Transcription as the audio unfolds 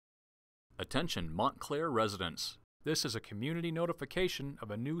Attention Montclair residents. This is a community notification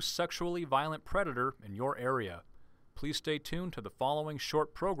of a new sexually violent predator in your area. Please stay tuned to the following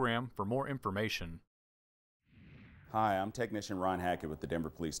short program for more information. Hi, I'm Technician Ron Hackett with the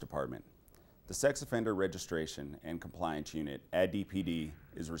Denver Police Department. The Sex Offender Registration and Compliance Unit at DPD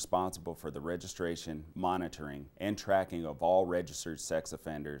is responsible for the registration, monitoring, and tracking of all registered sex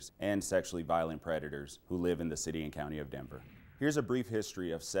offenders and sexually violent predators who live in the City and County of Denver. Here's a brief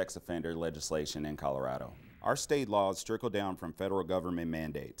history of sex offender legislation in Colorado. Our state laws trickle down from federal government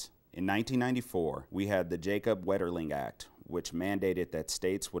mandates. In 1994, we had the Jacob Wetterling Act, which mandated that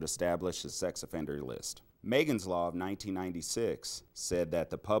states would establish a sex offender list. Megan's Law of 1996 said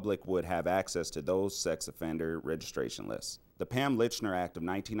that the public would have access to those sex offender registration lists. The Pam Lichner Act of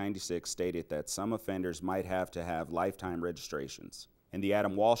 1996 stated that some offenders might have to have lifetime registrations. And the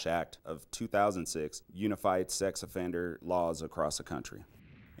Adam Walsh Act of 2006 unified sex offender laws across the country.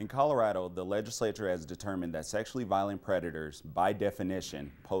 In Colorado, the legislature has determined that sexually violent predators, by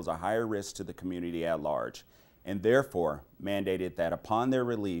definition, pose a higher risk to the community at large, and therefore mandated that upon their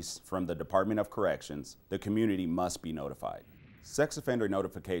release from the Department of Corrections, the community must be notified. Sex offender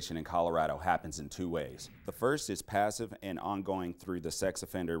notification in Colorado happens in two ways. The first is passive and ongoing through the sex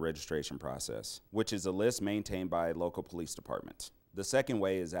offender registration process, which is a list maintained by local police departments. The second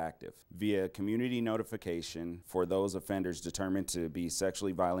way is active, via community notification for those offenders determined to be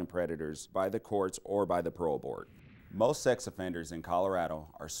sexually violent predators by the courts or by the parole board. Most sex offenders in Colorado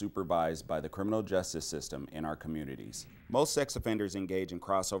are supervised by the criminal justice system in our communities. Most sex offenders engage in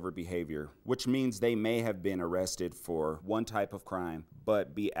crossover behavior, which means they may have been arrested for one type of crime,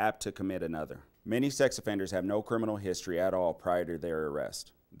 but be apt to commit another. Many sex offenders have no criminal history at all prior to their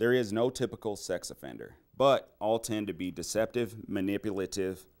arrest. There is no typical sex offender, but all tend to be deceptive,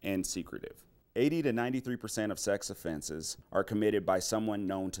 manipulative, and secretive. 80 to 93% of sex offenses are committed by someone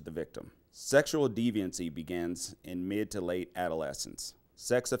known to the victim. Sexual deviancy begins in mid to late adolescence.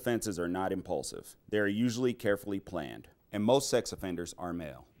 Sex offenses are not impulsive. They are usually carefully planned, and most sex offenders are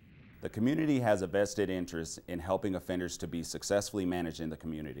male. The community has a vested interest in helping offenders to be successfully managed in the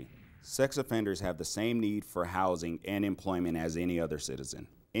community. Sex offenders have the same need for housing and employment as any other citizen.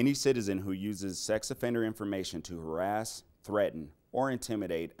 Any citizen who uses sex offender information to harass, threaten, or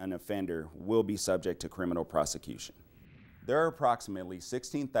intimidate an offender will be subject to criminal prosecution. There are approximately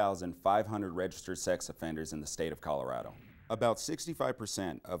 16,500 registered sex offenders in the state of Colorado. About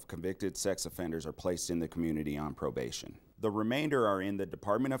 65% of convicted sex offenders are placed in the community on probation. The remainder are in the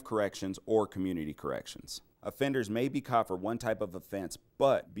Department of Corrections or Community Corrections. Offenders may be caught for one type of offense,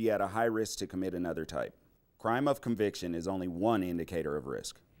 but be at a high risk to commit another type. Crime of conviction is only one indicator of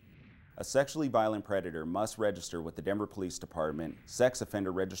risk. A sexually violent predator must register with the Denver Police Department Sex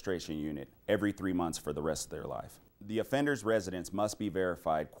Offender Registration Unit every 3 months for the rest of their life. The offender's residence must be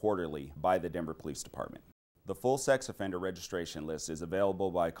verified quarterly by the Denver Police Department. The full sex offender registration list is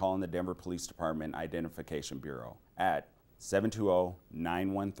available by calling the Denver Police Department Identification Bureau at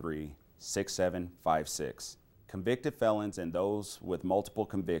 720-913-6756. Convicted felons and those with multiple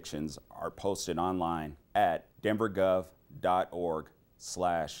convictions are posted online at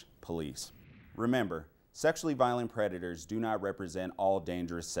denvergov.org/police. Remember, sexually violent predators do not represent all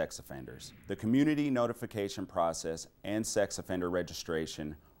dangerous sex offenders. The community notification process and sex offender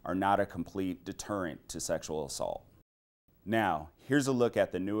registration are not a complete deterrent to sexual assault. Now, here's a look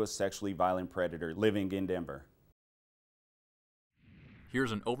at the newest sexually violent predator living in Denver.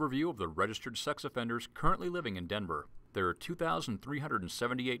 Here's an overview of the registered sex offenders currently living in Denver. There are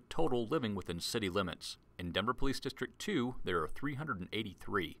 2,378 total living within city limits. In Denver Police District 2, there are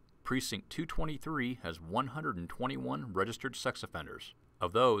 383. Precinct 223 has 121 registered sex offenders.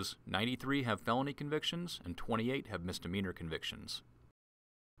 Of those, 93 have felony convictions and 28 have misdemeanor convictions.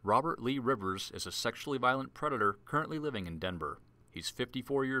 Robert Lee Rivers is a sexually violent predator currently living in Denver. He's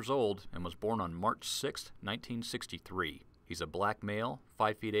 54 years old and was born on March 6, 1963. He's a black male,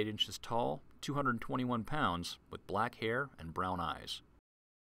 5 feet 8 inches tall, 221 pounds, with black hair and brown eyes.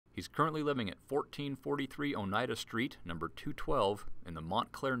 He's currently living at 1443 Oneida Street, number 212, in the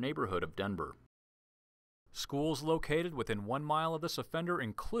Montclair neighborhood of Denver. Schools located within 1 mile of this offender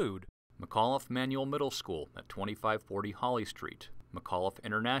include McAuliffe Manual Middle School at 2540 Holly Street, McAuliffe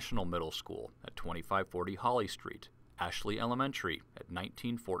International Middle School at 2540 Holly Street, Ashley Elementary at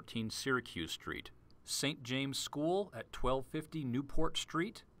 1914 Syracuse Street, St. James School at 1250 Newport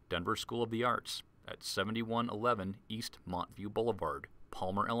Street, Denver School of the Arts at 7111 East Montview Boulevard,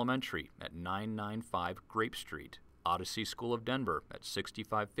 Palmer Elementary at 995 Grape Street, Odyssey School of Denver at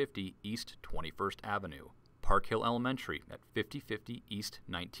 6550 East 21st Avenue, Park Hill Elementary at 5050 East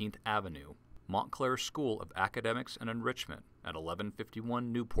 19th Avenue, Montclair School of Academics and Enrichment at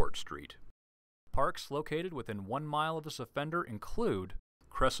 1151 Newport Street, Parks located within 1 mile of this offender include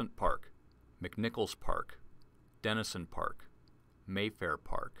Crescent Park, McNichols Park, Denison Park, Mayfair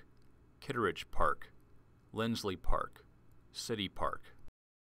Park, Kitteridge Park, Lindsley Park, City Park.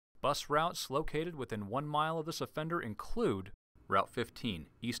 Bus routes located within 1 mile of this offender include Route 15,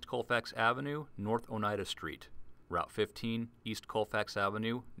 East Colfax Avenue, North Oneida Street, Route 15, East Colfax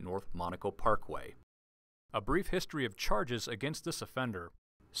Avenue, North Monaco Parkway. A brief history of charges against this offender.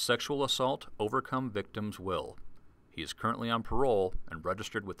 Sexual assault, overcome victim's will. He is currently on parole and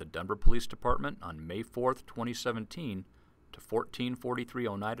registered with the Denver Police Department on May 4, 2017 to 1443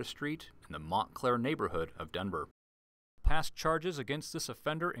 Oneida Street in the Montclair neighborhood of Denver. Past charges against this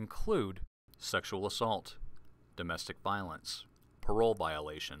offender include sexual assault, domestic violence, parole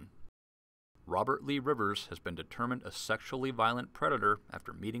violation. Robert Lee Rivers has been determined a sexually violent predator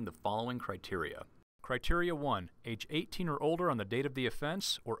after meeting the following criteria. Criteria 1. Age 18 or older on the date of the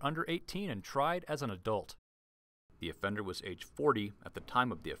offense, or under 18 and tried as an adult. The offender was age 40 at the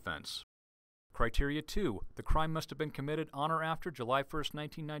time of the offense. Criteria 2. The crime must have been committed on or after July 1,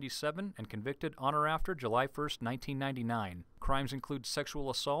 1997 and convicted on or after July 1, 1999. Crimes include sexual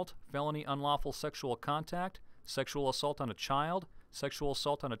assault, felony unlawful sexual contact, sexual assault on a child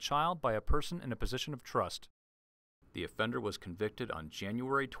by a person in a position of trust. The offender was convicted on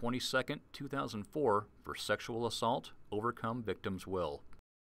January 22, 2004 for sexual assault, overcome victim's will.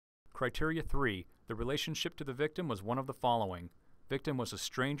 Criteria 3. The relationship to the victim was one of the following. Victim was a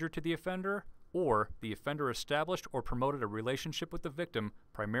stranger to the offender, or the offender established or promoted a relationship with the victim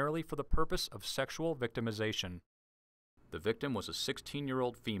primarily for the purpose of sexual victimization. The victim was a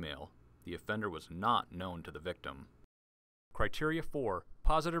 16-year-old female. The offender was not known to the victim. Criteria 4.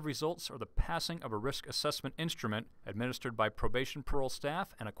 Positive results are the passing of a risk assessment instrument administered by probation parole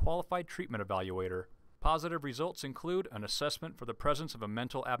staff and a qualified treatment evaluator. Positive results include an assessment for the presence of a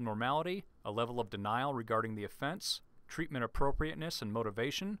mental abnormality, a level of denial regarding the offense, treatment appropriateness and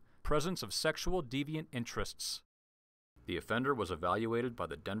motivation, presence of sexual deviant interests. The offender was evaluated by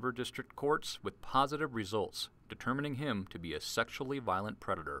the Denver District Courts with positive results, determining him to be a sexually violent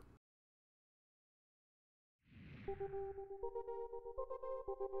predator.